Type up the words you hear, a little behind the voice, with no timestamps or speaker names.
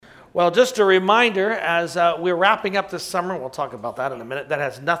Well, just a reminder, as we're wrapping up this summer, we'll talk about that in a minute. That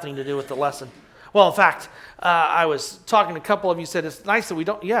has nothing to do with the lesson. Well, in fact, I was talking to a couple of you, said it's nice that we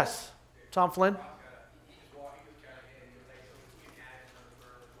don't, yes, Tom Flynn?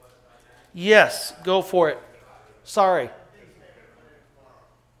 Yes, go for it. Sorry.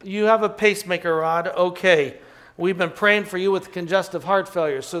 You have a pacemaker, Rod. Okay. We've been praying for you with congestive heart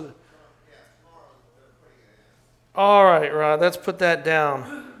failure. So, all right, Rod, let's put that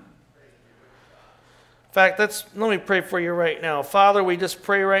down. In fact, let me pray for you right now. Father, we just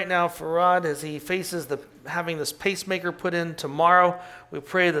pray right now for Rod as he faces having this pacemaker put in tomorrow. We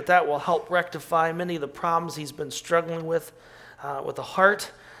pray that will help rectify many of the problems he's been struggling with the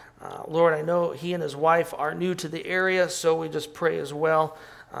heart. Lord, I know he and his wife are new to the area, so we just pray as well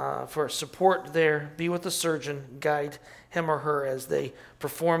for support there. Be with the surgeon, guide him or her as they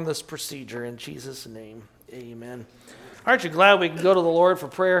perform this procedure. In Jesus' name, amen. Aren't you glad we can go to the Lord for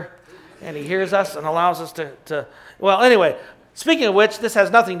prayer? And he hears us and allows us to well, anyway, speaking of which, this has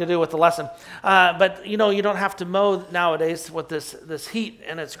nothing to do with the lesson. But, you don't have to mow nowadays with this heat,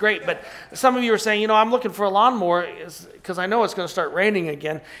 and it's great. But some of you are saying, I'm looking for a lawnmower because I know it's going to start raining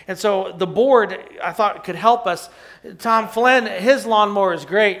again. And so the board, I thought, could help us. Tom Flynn, his lawnmower is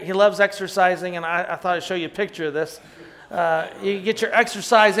great. He loves exercising, and I thought I'd show you a picture of this. You get your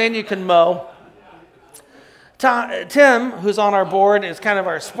exercise and you can mow. Tim, who's on our board, is kind of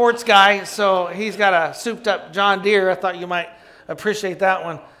our sports guy, so he's got a souped-up John Deere. I thought you might appreciate that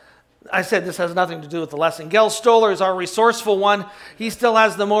one. I said this has nothing to do with the lesson. Gel Stoller is our resourceful one. He still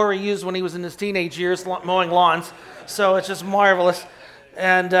has the mower he used when he was in his teenage years mowing lawns, so it's just marvelous.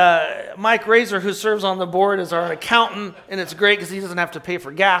 And Mike Razor, who serves on the board, is our accountant, and it's great because he doesn't have to pay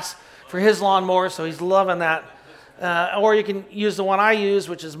for gas for his lawnmower, so he's loving that. Or you can use the one I use,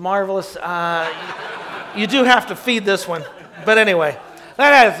 which is marvelous. You do have to feed this one. But anyway,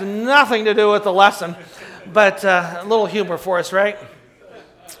 that has nothing to do with the lesson. But a little humor for us, right?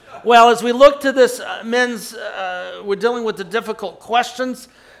 Well, as we look to this we're dealing with the difficult questions.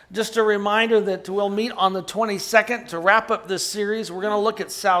 Just a reminder that we'll meet on the 22nd to wrap up this series. We're going to look at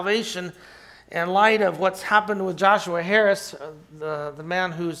salvation in light of what's happened with Joshua Harris, the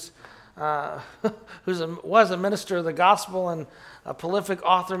man was a minister of the gospel and a prolific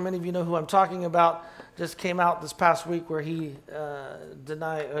author. Many of you know who I'm talking about. Just came out this past week where he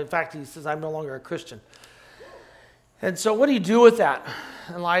he says, I'm no longer a Christian. And so what do you do with that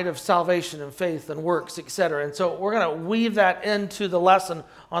in light of salvation and faith and works, etc.? And so we're going to weave that into the lesson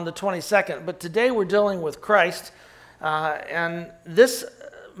on the 22nd. But today we're dealing with Christ. And this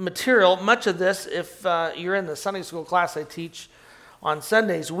material, much of this, if you're in the Sunday school class I teach on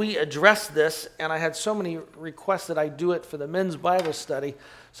Sundays, we address this. And I had so many requests that I do it for the men's Bible study.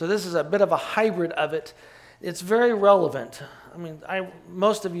 So this is a bit of a hybrid of it. It's very relevant. I mean,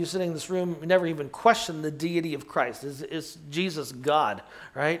 most of you sitting in this room never even question the deity of Christ. Is Jesus God,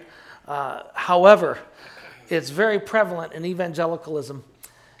 right? However, it's very prevalent in evangelicalism.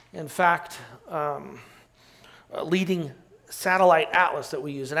 In fact, leading satellite atlas that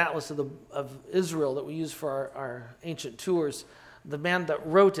we use, an atlas of Israel that we use for our ancient tours, the man that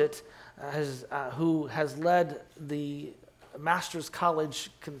wrote it, who has led the Master's College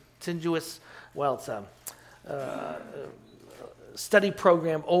continuous, study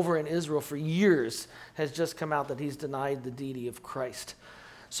program over in Israel for years, has just come out that he's denied the deity of Christ.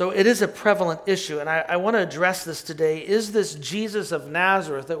 So it is a prevalent issue, and I want to address this today. Is this Jesus of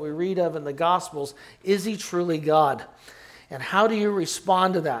Nazareth that we read of in the Gospels, is he truly God? And how do you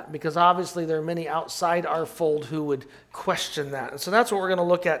respond to that? Because obviously there are many outside our fold who would question that. And so that's what we're going to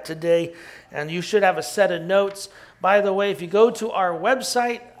look at today. And you should have a set of notes. By the way, if you go to our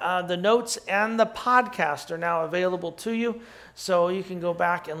website, the notes and the podcast are now available to you. So you can go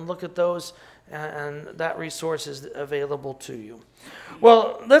back and look at those, and that resource is available to you.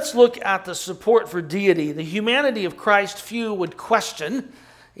 Well, let's look at the support for deity. The humanity of Christ, few would question.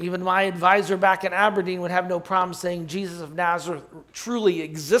 Even my advisor back in Aberdeen would have no problem saying Jesus of Nazareth truly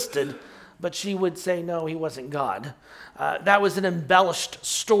existed, but she would say, no, he wasn't God. That was an embellished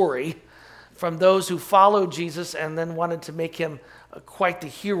story from those who followed Jesus and then wanted to make him quite the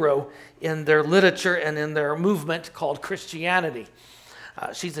hero in their literature and in their movement called Christianity.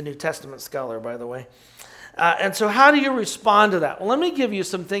 She's a New Testament scholar, by the way. And so how do you respond to that? Well, let me give you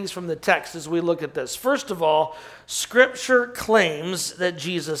some things from the text as we look at this. First of all, Scripture claims that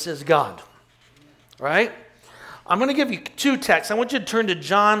Jesus is God, right? I'm going to give you two texts. I want you to turn to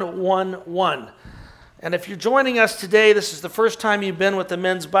John 1:1. And if you're joining us today, this is the first time you've been with the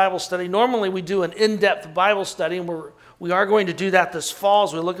men's Bible study. Normally we do an in-depth Bible study, and we are going to do that this fall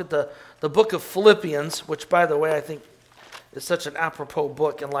as we look at the book of Philippians, which, by the way, I think is such an apropos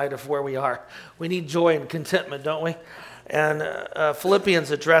book in light of where we are. We need joy and contentment, don't we? And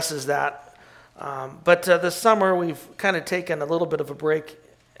Philippians addresses that. But this summer, we've kind of taken a little bit of a break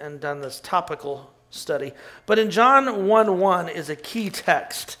and done this topical study. But in John 1:1 is a key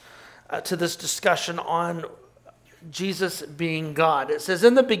text to this discussion on Jesus being God. It says,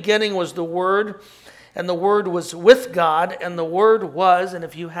 in the beginning was the Word, and the Word was with God, and the Word was, and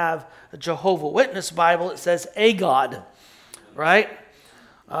if you have a Jehovah Witness Bible, it says a God, right?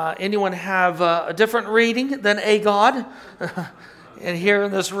 Anyone have a different reading than a God? And here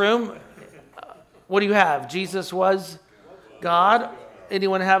in this room, what do you have? Jesus was God.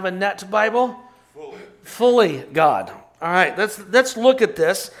 Anyone have a Net Bible? Fully God. All right, let's look at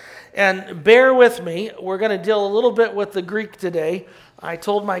this. And bear with me. We're going to deal a little bit with the Greek today. I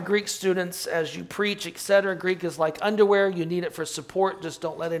told my Greek students, as you preach, etc., Greek is like underwear. You need it for support. Just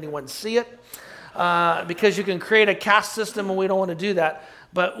don't let anyone see it. Because you can create a caste system, and we don't want to do that.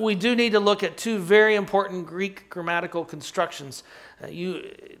 But we do need to look at two very important Greek grammatical constructions.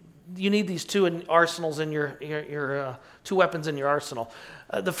 You need these two arsenals in your two weapons in your arsenal.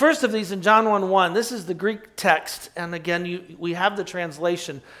 The first of these in John 1:1, this is the Greek text, and again, we have the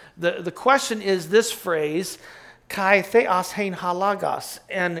translation. The question is this phrase, kai theos hein halagos,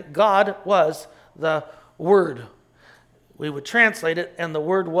 and God was the Word. We would translate it, and the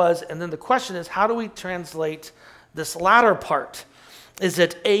Word was, and then the question is, how do we translate this latter part? Is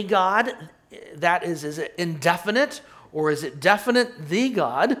it a God? That is it indefinite, or is it definite, the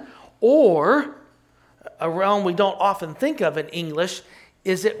God? Or, a realm we don't often think of in English,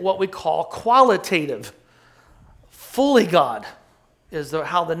 is it what we call qualitative? Fully God is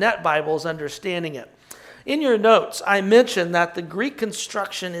how the Net Bible is understanding it. In your notes, I mentioned that the Greek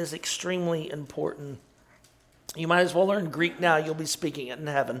construction is extremely important. You might as well learn Greek now. You'll be speaking it in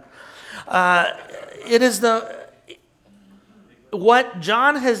heaven. What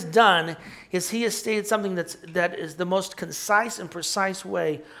John has done is he has stated something that is the most concise and precise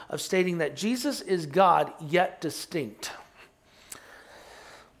way of stating that Jesus is God, yet distinct.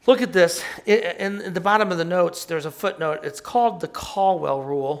 Look at this. In the bottom of the notes, there's a footnote. It's called the Caldwell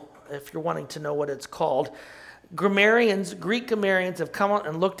Rule, if you're wanting to know what it's called. Greek grammarians have come out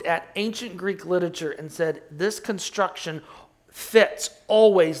and looked at ancient Greek literature and said this construction fits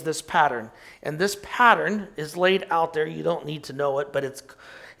always this pattern. And this pattern is laid out there. You don't need to know it, but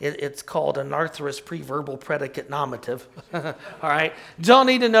it's called an aorist preverbal predicate nominative. All right? Don't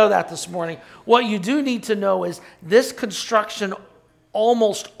need to know that this morning. What you do need to know is this construction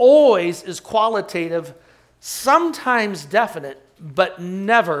almost always is qualitative, sometimes definite, but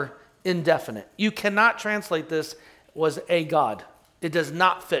never indefinite. You cannot translate this was a God. It does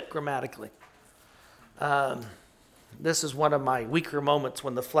not fit grammatically. This is one of my weaker moments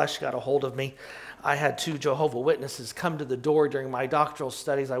when the flesh got a hold of me. I had two Jehovah Witnesses come to the door during my doctoral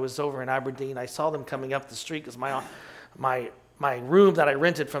studies. I was over in Aberdeen. I saw them coming up the street because my room that I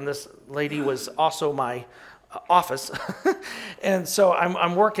rented from this lady was also my office. And so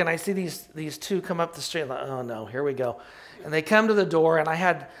I'm working. I see these two come up the street. I'm like, oh no, here we go. And they come to the door, and I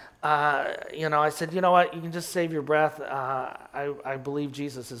had, I said, you know what? You can just save your breath. I believe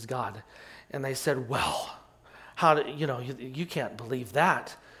Jesus is God. And they said, well, how do you can't believe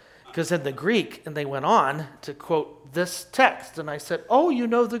that, because in the Greek, and they went on to quote this text, and I said, oh, you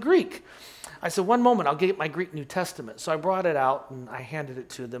know the Greek. I said, one moment, I'll get my Greek New Testament. So I brought it out, and I handed it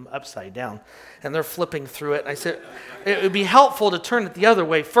to them upside down, and they're flipping through it. And I said, it would be helpful to turn it the other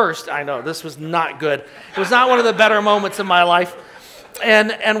way first. I know, this was not good. It was not one of the better moments in my life.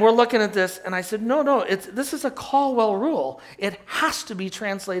 And we're looking at this, and I said, no, this is a Caldwell rule. It has to be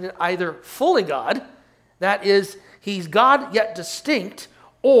translated either fully God, that is, he's God yet distinct,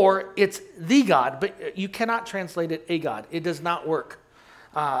 or it's the God, but you cannot translate it a God. It does not work.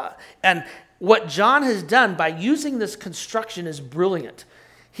 And what John has done by using this construction is brilliant.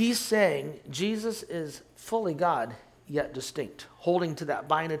 He's saying Jesus is fully God yet distinct, holding to that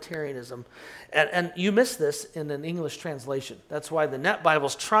binitarianism. And you miss this in an English translation. That's why the Net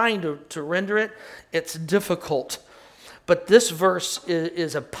Bible's trying to render it. It's difficult. But this verse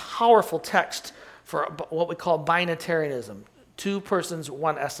is a powerful text for what we call binitarianism. Two persons,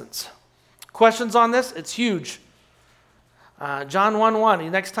 one essence. Questions on this? It's huge. John 1:1,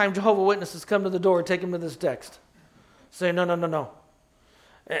 next time Jehovah's Witnesses come to the door, take them to this text. Say, no.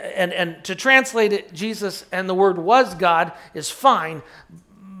 And to translate it, Jesus and the Word was God is fine,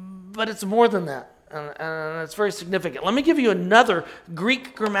 but it's more than that. And it's very significant. Let me give you another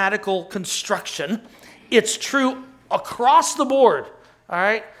Greek grammatical construction. It's true across the board, all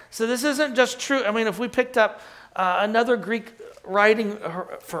right? So this isn't just true. I mean, if we picked up another Greek writing,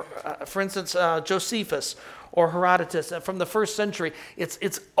 for instance, Josephus, or Herodotus from the first century.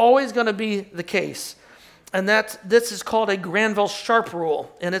 It's always going to be the case. And this is called a Granville-Sharp rule,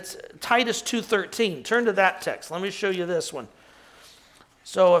 and it's Titus 2:13. Turn to that text. Let me show you this one.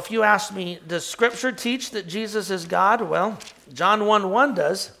 So if you ask me, does Scripture teach that Jesus is God? Well, John 1:1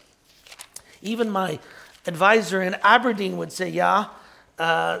 does. Even my advisor in Aberdeen would say, yeah,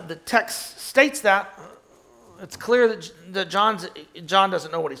 the text states that. It's clear that John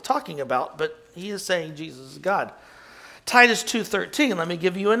doesn't know what he's talking about, but he is saying Jesus is God. Titus 2:13, let me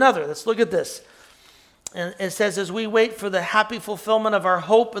give you another. Let's look at this. And it says, as we wait for the happy fulfillment of our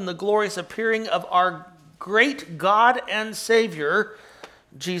hope and the glorious appearing of our great God and Savior,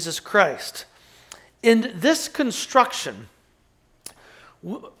 Jesus Christ. In this construction,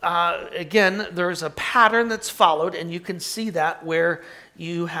 again, there's a pattern that's followed, and you can see that where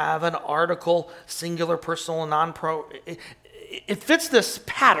you have an article, singular, personal, non-pro. It fits this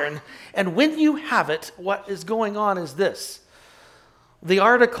pattern, and when you have it, what is going on is this. The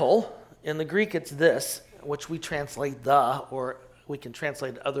article, in the Greek it's this, which we translate the, or we can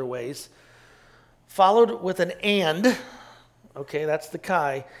translate it other ways, followed with an and, okay, that's the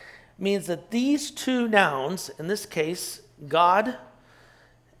kai, means that these two nouns, in this case, God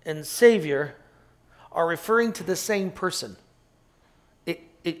and Savior, are referring to the same person.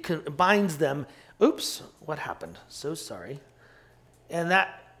 It combines them. Oops, what happened? So sorry. And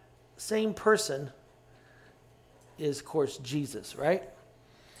that same person is, of course, Jesus, right?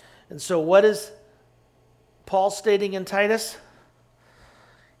 And so what is Paul stating in Titus?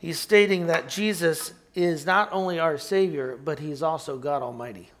 He's stating that Jesus is not only our Savior, but he's also God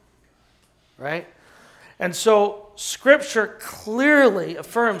Almighty, right? And so Scripture clearly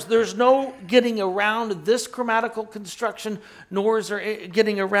affirms there's no getting around this grammatical construction, nor is there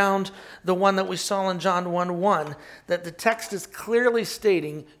getting around the one that we saw in John 1:1, that the text is clearly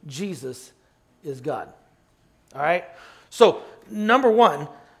stating Jesus is God. All right? So, number one,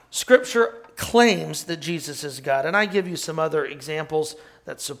 Scripture claims that Jesus is God. And I give you some other examples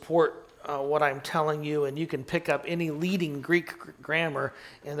that support what I'm telling you, and you can pick up any leading Greek grammar,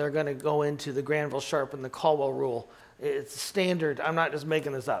 and they're going to go into the Granville-Sharp and the Caldwell rule. It's standard. I'm not just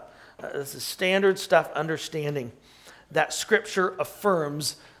making this up. This is standard stuff, understanding that Scripture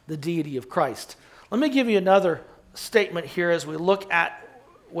affirms the deity of Christ. Let me give you another statement here as we look at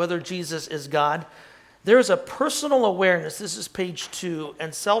whether Jesus is God. There is a personal awareness, this is page 2,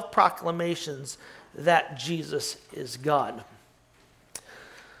 and self-proclamations that Jesus is God.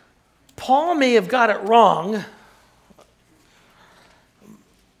 Paul may have got it wrong,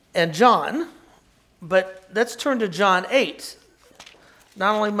 and John, but let's turn to John 8.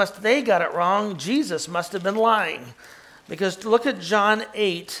 Not only must they got it wrong, Jesus must have been lying. Because look at John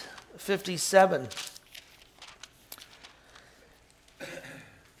 8:57.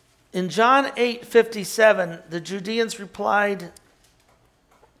 In John 8:57, the Judeans replied,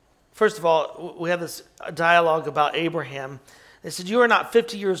 first of all, we have this dialogue about Abraham. They said, you are not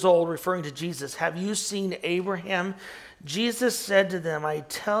 50 years old, referring to Jesus. Have you seen Abraham? Jesus said to them, I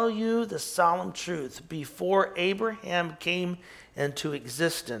tell you the solemn truth. Before Abraham came into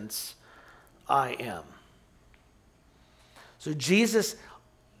existence, I am. So Jesus,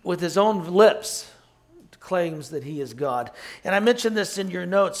 with his own lips, claims that he is God. And I mentioned this in your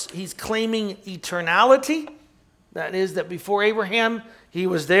notes. He's claiming eternality. That is, that before Abraham, he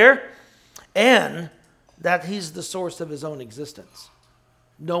was there. And that he's the source of his own existence.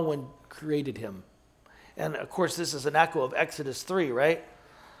 No one created him. And of course, this is an echo of Exodus 3, right?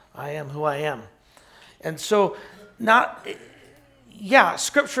 I am who I am. And so,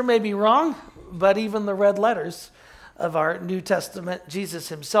 Scripture may be wrong, but even the red letters of our New Testament, Jesus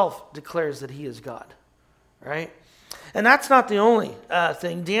himself declares that he is God, right? And that's not the only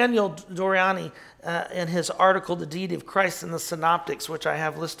thing. Daniel Doriani, in his article, The Deity of Christ in the Synoptics, which I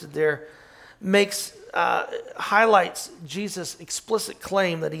have listed there, highlights Jesus' explicit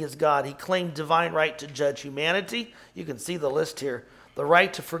claim that he is God. He claimed divine right to judge humanity. You can see the list here. The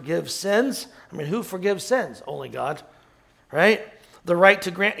right to forgive sins. I mean, who forgives sins? Only God, right? The right to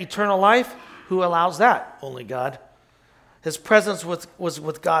grant eternal life. Who allows that? Only God. His presence was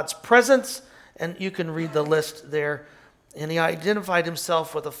with God's presence, and you can read the list there. And he identified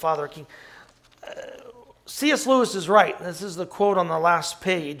himself with the Father King. C.S. Lewis is right. This is the quote on the last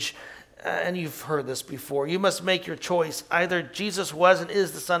page. And you've heard this before. You must make your choice. Either Jesus was and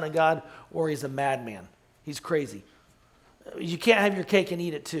is the Son of God, or he's a madman. He's crazy. You can't have your cake and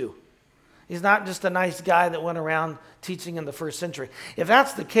eat it too. He's not just a nice guy that went around teaching in the first century. If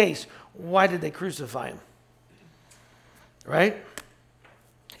that's the case, why did they crucify him? Right?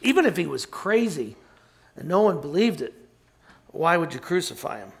 Even if he was crazy and no one believed it, why would you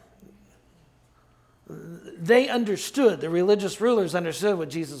crucify him? They understood, the religious rulers understood what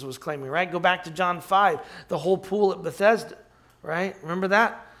Jesus was claiming, right? Go back to John 5, the whole pool at Bethesda, right? Remember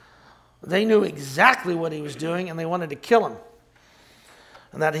that? They knew exactly what he was doing, and they wanted to kill him.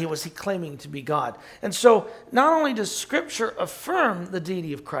 And that he claiming to be God. And so, not only does Scripture affirm the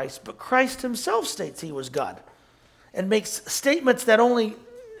deity of Christ, but Christ himself states he was God. And makes statements that only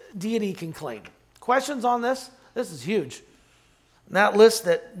deity can claim. Questions on this? This is huge. And that list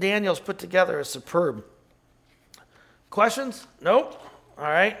that Daniel's put together is superb. Questions? Nope. All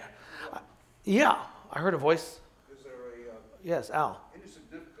right. Yeah, I heard a voice. Is there Yes, Al. any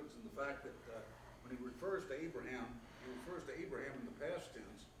significance in the fact that when he refers to Abraham, he refers to Abraham in the past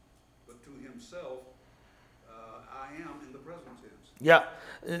tense, but to himself, I am in the present tense? Yeah,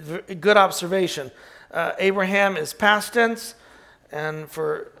 good observation. Abraham is past tense, and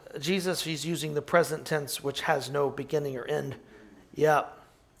for Jesus, he's using the present tense, which has no beginning or end. Yeah.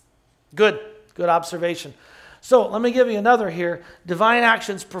 Good observation. So let me give you another here. Divine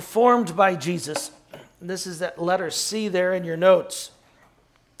actions performed by Jesus. This is that letter C there in your notes.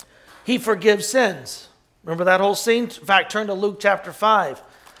 He forgives sins. Remember that whole scene? In fact, turn to Luke chapter 5.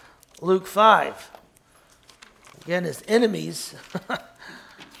 Luke 5. Again, his enemies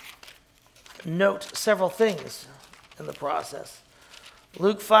note several things in the process.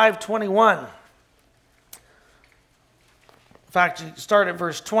 Luke 5:21. In fact, you start at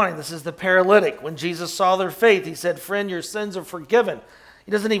verse 20. This is the paralytic. When Jesus saw their faith, he said, "Friend, your sins are forgiven."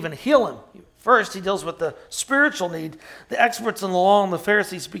 He doesn't even heal him. First, he deals with the spiritual need. The experts in the law and the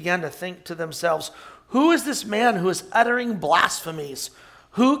Pharisees began to think to themselves, "Who is this man who is uttering blasphemies?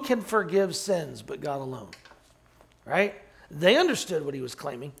 Who can forgive sins but God alone?" Right? They understood what he was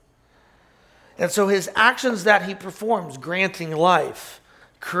claiming. And so his actions that he performs, granting life,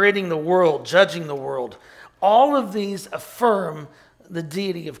 creating the world, judging the world, all of these affirm the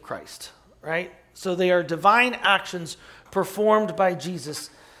deity of Christ, right? So they are divine actions performed by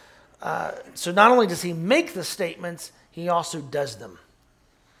Jesus. So not only does he make the statements, he also does them,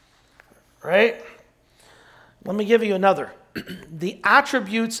 right? Let me give you another. The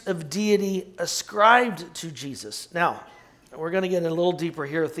attributes of deity ascribed to Jesus. Now, we're going to get a little deeper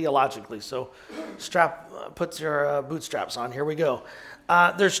here theologically, so put your bootstraps on. Here we go.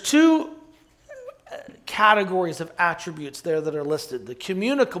 There's two categories of attributes there that are listed. The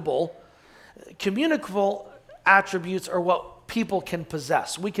communicable attributes are what people can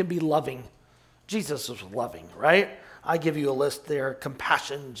possess. We can be loving. Jesus was loving, right? I give you a list there: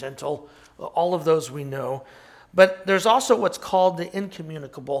 compassion, gentle, all of those we know. But there's also what's called the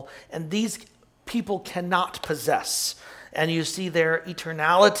incommunicable, and these people cannot possess. And you see their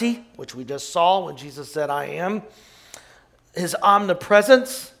eternality, which we just saw when Jesus said, "I am." His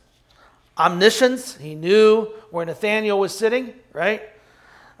omnipresence, omniscience, he knew where Nathanael was sitting, right?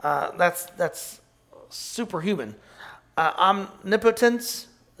 That's superhuman. Omnipotence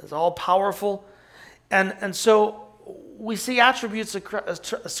is all powerful. And so we see attributes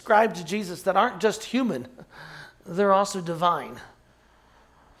ascribed to Jesus that aren't just human, they're also divine.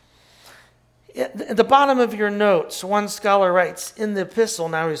 At the bottom of your notes, one scholar writes, in the epistle,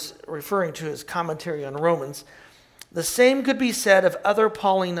 now he's referring to his commentary on Romans, the same could be said of other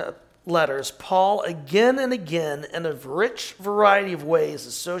Pauline letters. Paul again and again, in a rich variety of ways,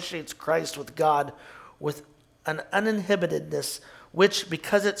 associates Christ with God with an uninhibitedness, which,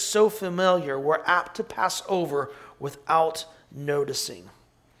 because it's so familiar, we're apt to pass over without noticing.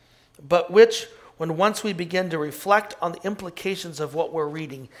 But which, when once we begin to reflect on the implications of what we're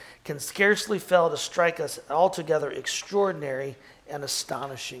reading, can scarcely fail to strike us altogether extraordinary and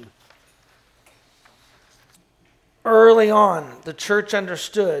astonishing. Early on, the church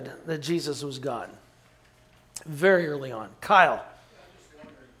understood that Jesus was God. Very early on. Kyle. I'm just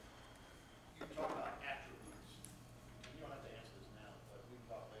wondering, you talk about attributes. You don't have to answer this now, but we can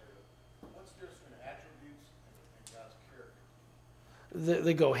talk later. What's the difference between attributes and God's character?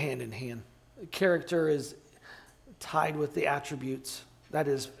 They go hand in hand. Character is tied with the attributes. That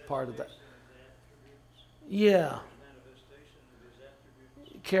is part of that. Yeah.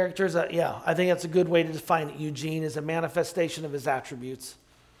 Characters, I think that's a good way to define it, Eugene, is a manifestation of his attributes.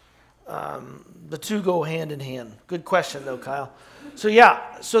 The two go hand in hand. Good question, though, Kyle. So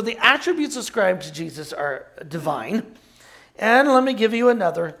the attributes ascribed to Jesus are divine. And let me give you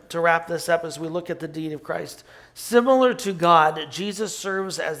another to wrap this up as we look at the deity of Christ. Similar to God, Jesus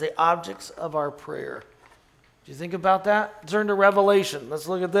serves as the objects of our prayer. Do you think about that? Turn to Revelation. Let's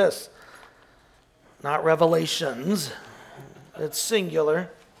look at this. Not Revelations. It's singular.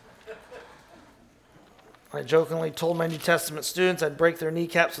 I jokingly told my New Testament students I'd break their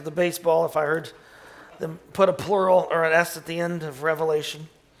kneecaps with a baseball if I heard them put a plural or an S at the end of Revelation.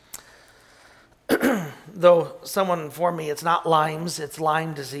 Though someone informed me it's not Lyme's, it's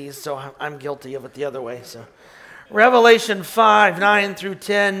Lyme disease, so I'm guilty of it the other way. So, Revelation 5, 9 through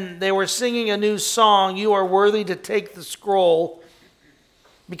 10, they were singing a new song, "You are worthy to take the scroll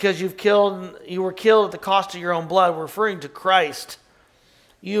because you were killed at the cost of your own blood," referring to Christ.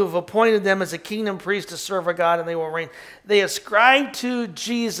 "You have appointed them as a kingdom priest to serve our God, and they will reign." They ascribed to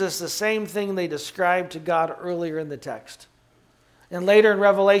Jesus the same thing they described to God earlier in the text. And later in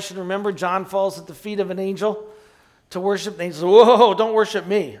Revelation, remember, John falls at the feet of an angel to worship. And he says, "Whoa, don't worship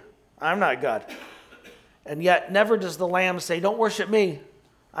me. I'm not God." And yet never does the Lamb say, "Don't worship me.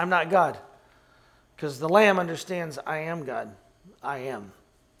 I'm not God." Because the Lamb understands, I am God. I am.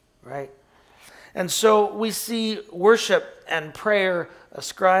 Right? And so we see worship and prayer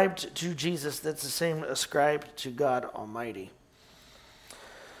ascribed to Jesus that's the same ascribed to God Almighty.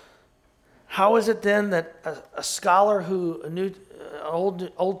 How is it then that a scholar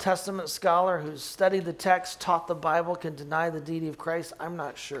Old Testament scholar who studied the text, taught the Bible, can deny the deity of Christ? I'm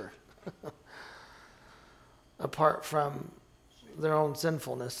not sure. Apart from their own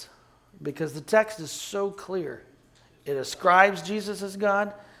sinfulness. Because the text is so clear. It ascribes Jesus as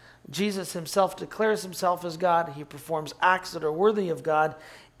God. Jesus himself declares himself as God. He performs acts that are worthy of God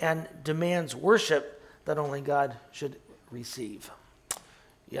and demands worship that only God should receive.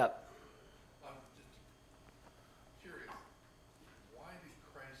 Yep. I'm just curious. Why did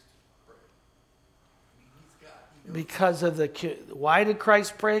Christ pray? I mean, he's God. Because of why did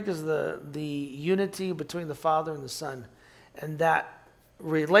Christ pray? Because the unity between the Father and the Son. And that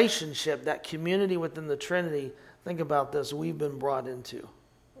relationship, that community within the Trinity, think about this, we've been brought into,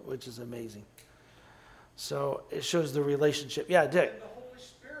 which is amazing. So it shows the relationship. Yeah, Dick. And the Holy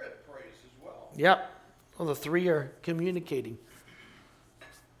Spirit prays as well. Yep. Well, the three are communicating.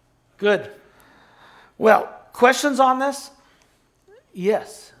 Good. Well, questions on this?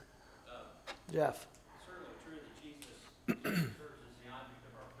 Yes. Jeff. Certainly true that Jesus serves as the object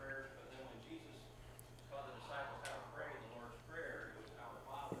of our prayers, but then when Jesus taught the disciples how to pray the Lord's Prayer, it was Our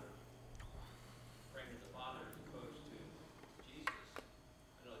Father, praying to the Father as opposed to Jesus. I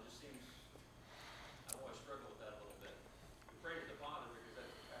know it just seems, I've always struggled with that a little bit. We pray to the Father because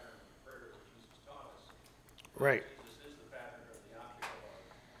that's the pattern of prayer that Jesus taught us. Right. Jesus is the pattern of the object of our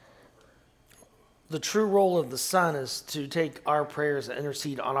prayers. The true role of the Son is to take our prayers and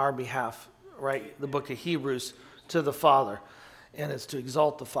intercede on our behalf, right? The book of Hebrews, to the Father. And it's to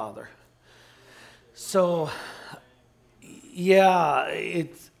exalt the Father. So, yeah,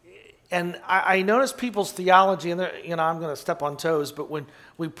 and I notice people's theology, and I'm going to step on toes, but when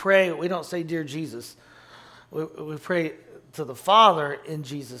we pray, we don't say, "Dear Jesus." We pray to the Father in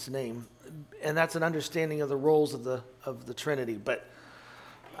Jesus' name. And that's an understanding of the roles of the Trinity. But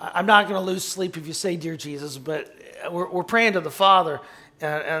I'm not going to lose sleep if you say, "Dear Jesus," but we're praying to the Father,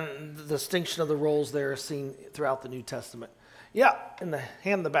 and the distinction of the roles there is seen throughout the New Testament. Yeah, in the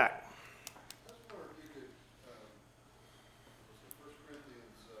hand in the back. That's where you could, 1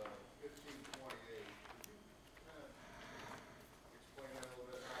 Corinthians 15:28. Could you kind of explain that a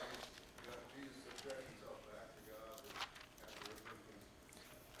little bit, how Jesus subjects himself back to God after everything?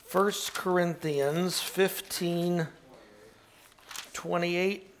 1 Corinthians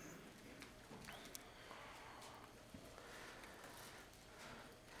 15:28.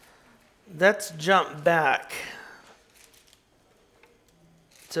 Let's jump back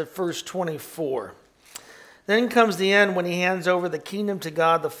to verse 24. Then comes the end when he hands over the kingdom to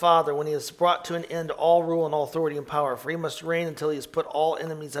God the Father, when he has brought to an end all rule and all authority and power, for he must reign until he has put all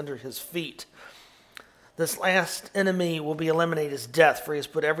enemies under his feet. This last enemy will be eliminated as death, for he has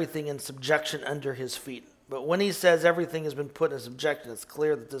put everything in subjection under his feet. But when he says everything has been put in subjection, it's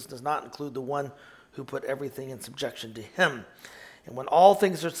clear that this does not include the one who put everything in subjection to him. And when all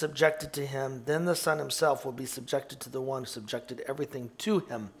things are subjected to him, then the Son himself will be subjected to the one who subjected everything to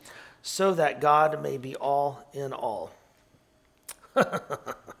him, so that God may be all in all.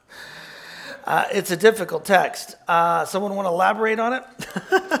 It's a difficult text. Someone want to elaborate on it?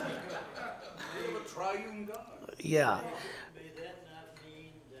 Triune God. Yeah. May that not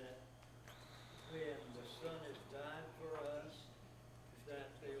mean that when the Son has died for us, that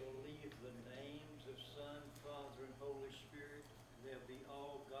they will leave the names of Son, Father, and Holy Spirit? They'll be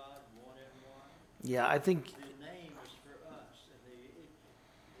all God, one and one? Yeah, I think, The name is for us, and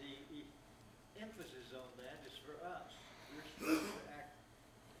the emphasis on that is for us. We're supposed to act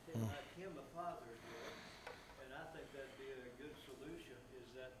like Him, the Father, did. And I think that'd be a good solution, is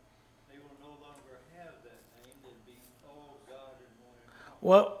that they will no longer have that name. They'd be all God and one and one.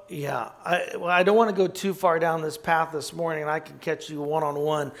 well, yeah. I don't want to go too far down this path this morning, and I can catch you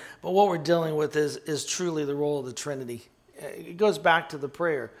one-on-one. But what we're dealing with is truly the role of the Trinity. It goes back to the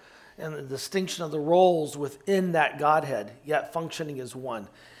prayer. and the distinction of the roles within that Godhead, yet functioning as one.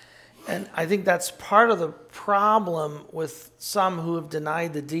 And I think that's part of the problem with some who have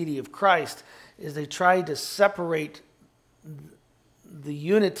denied the deity of Christ, is they try to separate the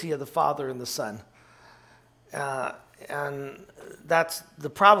unity of the Father and the Son. And that's the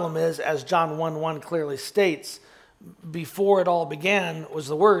problem is, as John 1:1 clearly states, before it all began was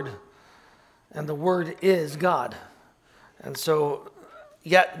the Word, and the Word is God. And so,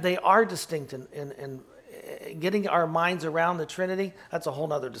 yet they are distinct in getting our minds around the Trinity. That's a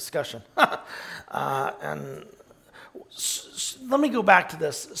whole other discussion. And let me go back to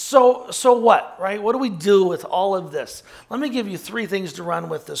this. So what, right? What do we do with all of this? Let me give you 3 things to run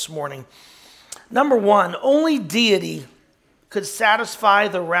with this morning. Number 1, only deity could satisfy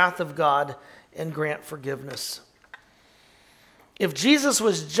the wrath of God and grant forgiveness. If Jesus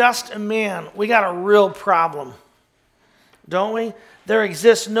was just a man, we got a real problem, don't we? There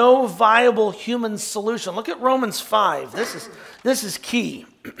exists no viable human solution. Look at Romans 5. This is key.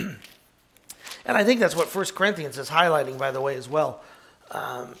 And I think that's what 1 Corinthians is highlighting, by the way, as well,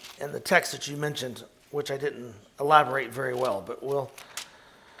 in the text that you mentioned, which I didn't elaborate very well, but we'll.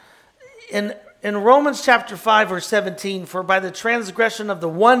 In Romans chapter 5, verse 17, for by the transgression of the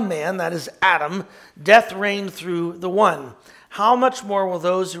one man, that is Adam, death reigned through the one. How much more will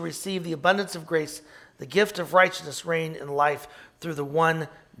those who receive the abundance of grace, the gift of righteousness, reign in life through the one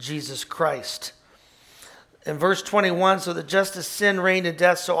Jesus Christ? In verse 21, so that just as sin reigned in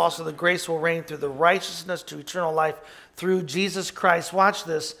death, so also the grace will reign through the righteousness to eternal life through Jesus Christ. Watch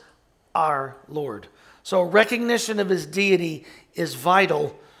this, our Lord. So recognition of his deity is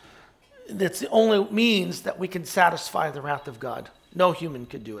vital. That's the only means that we can satisfy the wrath of God. No human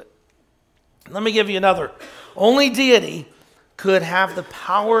could do it. Let me give you another. Only deity could have the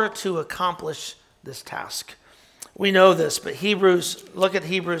power to accomplish this task. We know this, but look at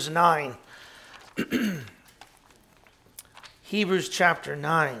Hebrews 9. Hebrews chapter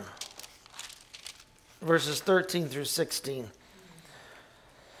 9, verses 13 through 16.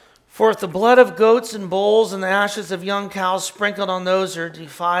 For if the blood of goats and bulls and the ashes of young cows sprinkled on those who are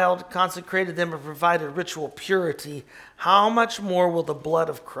defiled, consecrated them and provided ritual purity, how much more will the blood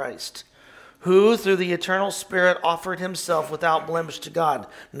of Christ, who through the eternal Spirit offered himself without blemish to God,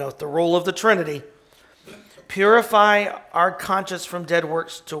 note the role of the Trinity, purify our conscience from dead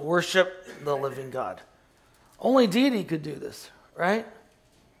works to worship the living God. Only deity could do this, right?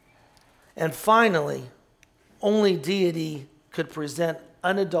 And finally, only deity could present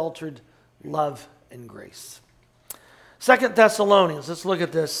unadulterated love and grace. 2 Thessalonians, let's look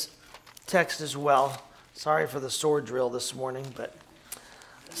at this text as well. Sorry for the sword drill this morning, but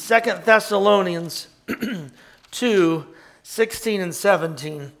 2 Thessalonians 2, 16 and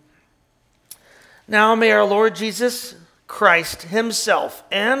 17. Now may our Lord Jesus Christ himself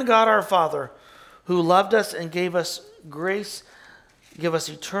and God our Father, who loved us and gave us grace, give us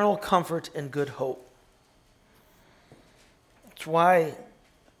eternal comfort and good hope. That's why,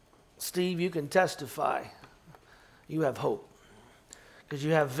 Steve, you can testify. You have hope. Because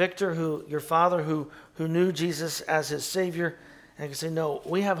you have Victor, your father, who knew Jesus as his Savior, and can say, no,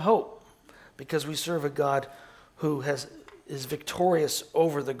 we have hope because we serve a God who is victorious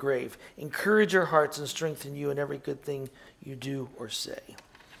over the grave. Encourage your hearts and strengthen you in every good thing you do or say.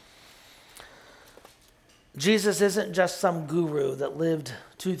 Jesus isn't just some guru that lived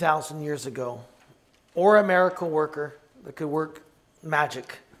 2,000 years ago, or a miracle worker that could work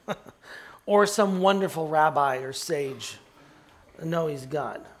magic, or some wonderful rabbi or sage. No, he's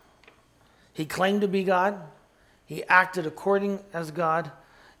God. He claimed to be God. He acted according as God,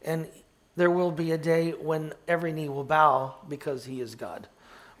 and there will be a day when every knee will bow because he is God,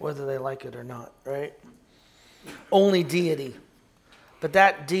 whether they like it or not, right? Only deity. But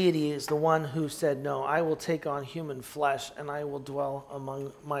that deity is the one who said, no, I will take on human flesh and I will dwell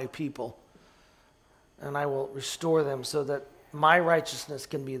among my people. And I will restore them so that my righteousness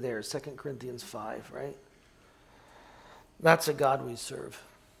can be theirs. 2 Corinthians 5, right? That's a God we serve.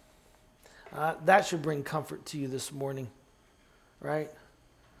 That should bring comfort to you this morning, right?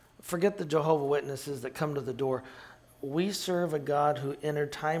 Forget the Jehovah's Witnesses that come to the door. We serve a God who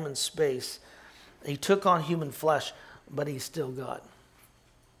entered time and space. He took on human flesh, but he's still God.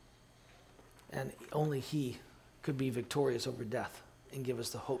 And only he could be victorious over death and give us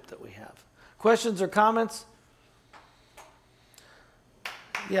the hope that we have. Questions or comments?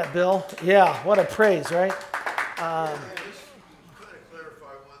 Yeah, Bill. Yeah, what a praise, right? Just kind of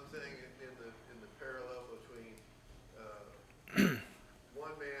clarify one thing in the parallel between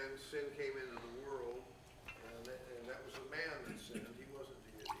one man, sin came into the world, and that was a man that sinned. He wasn't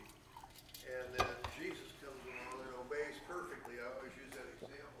deity. And then Jesus comes along and obeys perfectly. I always use that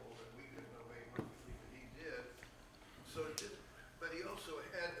example that we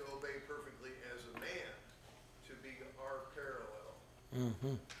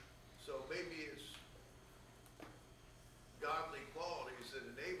Mm-hmm. So maybe it's godly qualities that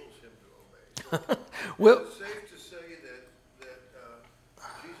enables him to obey. So Well, is it safe to say that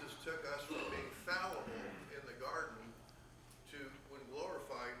Jesus took us from being fallible in the garden to, when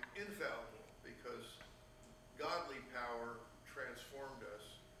glorified, infallible, because godly power transformed us.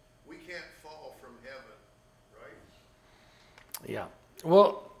 We can't fall from heaven, right? yeah.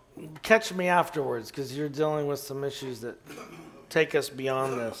 Well, catch me afterwards because you're dealing with some issues that take us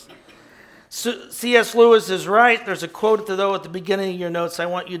beyond this. C.S. Lewis is right. There's a quote, though, at the beginning of your notes I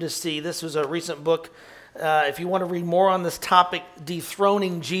want you to see. This was a recent book. If you want to read more on this topic,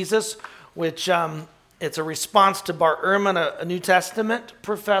 Dethroning Jesus, which it's a response to Bart Ehrman, a New Testament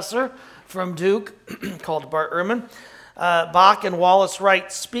professor from Duke called Bart Ehrman. Bach and Wallace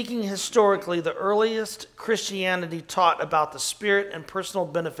write, speaking historically, the earliest Christianity taught about the spirit and personal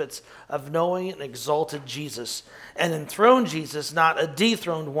benefits of knowing an exalted Jesus. An enthroned Jesus, not a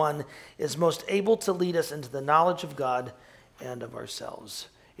dethroned one, is most able to lead us into the knowledge of God and of ourselves.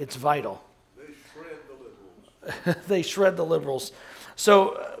 It's vital. They shred the liberals. They shred the liberals.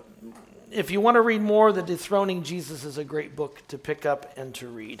 So if you want to read more, The Dethroning Jesus is a great book to pick up and to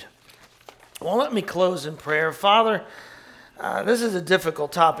read. Well, let me close in prayer. Father, this is a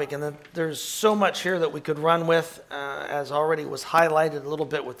difficult topic, and there's so much here that we could run with, as already was highlighted a little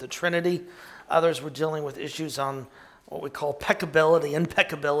bit with the Trinity. Others were dealing with issues on what we call peccability,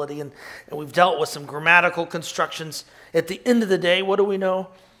 impeccability, and we've dealt with some grammatical constructions. At the end of the day, what do we know?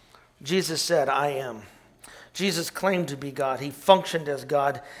 Jesus said, I am. Jesus claimed to be God. He functioned as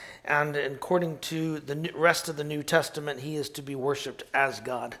God, and according to the rest of the New Testament, he is to be worshiped as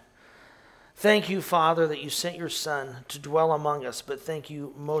God. Thank you, Father, that you sent your Son to dwell among us, but thank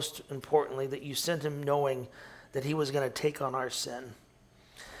you most importantly that you sent him knowing that he was going to take on our sin.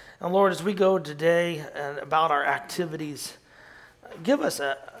 And Lord, as we go today and about our activities, give us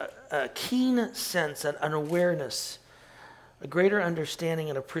a keen sense and an awareness, a greater understanding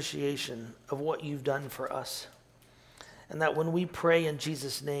and appreciation of what you've done for us. And that when we pray in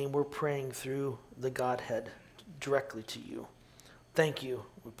Jesus' name, we're praying through the Godhead directly to you. Thank you.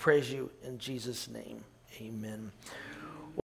 We praise you in Jesus' name. Amen.